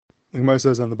The Gemara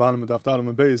says on the bottom of Daf Dalam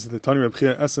and Beis, the Tani Reb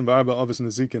Chia Esim V'Arba Avos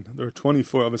Nizikין. There are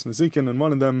 24 Avos Nizikін, and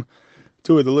one of them,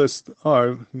 two of the list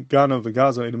are Ganav,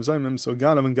 Ugazlan, Edom Zaymim. So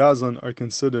Ganav and Gazlan are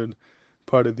considered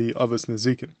part of the Avos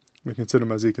Nizikін. We consider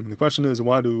Mazikim. And the question is,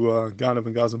 why do Ganav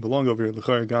and Gazlan belong over here?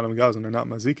 L'chayr, Ganav and Gazlan are not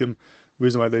Mazikim. The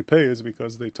reason why they pay is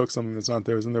because they took something that's not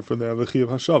theirs, and therefore they have a Chi of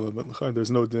Hashava. But l'chayr,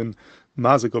 there's no din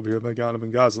Mazik over here by Ganav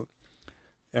and Gazlan.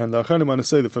 And I want to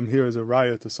say that from here is a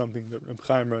raya to something that Reb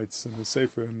Chaim writes in the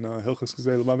Sefer in Hilchos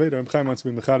Gzeil Maveda. Reb Chaim wants to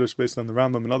be mechadish based on the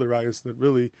Rambam and other rayas that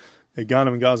really a Ganav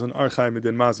and Gazlan are Chaim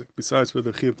Midin Mazik. Besides for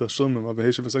the Chiv Tashlumim of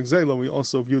Heshav Gzeila, we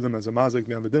also view them as a Mazik.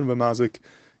 They have a din of a Mazik,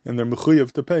 and they're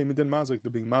mechuyev to pay Midin Mazik.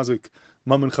 They're being Mazik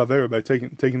Mammon Chaver by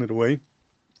taking it away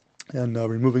and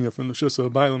removing it from the Shus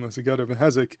of Bailam as a Gadar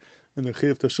V'Hezek. And the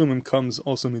Chiv Tashlumim comes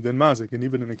also Midin Mazik. And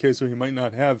even in a case where you might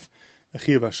not have a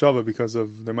Chiv Hashava because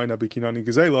of there might not be Kinani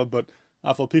Gezela, but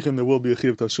Afal Pichim there will be a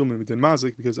Chiv Tashumim within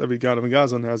Mazik because every Ganav and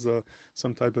Gazlan has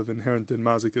some type of inherent in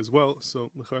Mazik as well.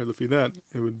 So l'chayr lefi that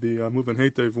it would be moving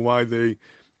Heitev why they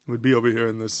would be over here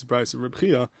in this price of Reb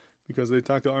Chia, because they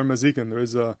talk to our Mazikin. There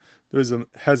is a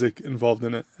Hezek involved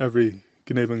in it, every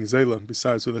Gnev and Gezela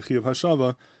besides with the Chiv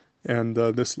Hashava, and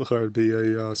this l'chayr would be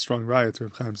a strong riot to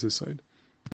Reb Chaim's side.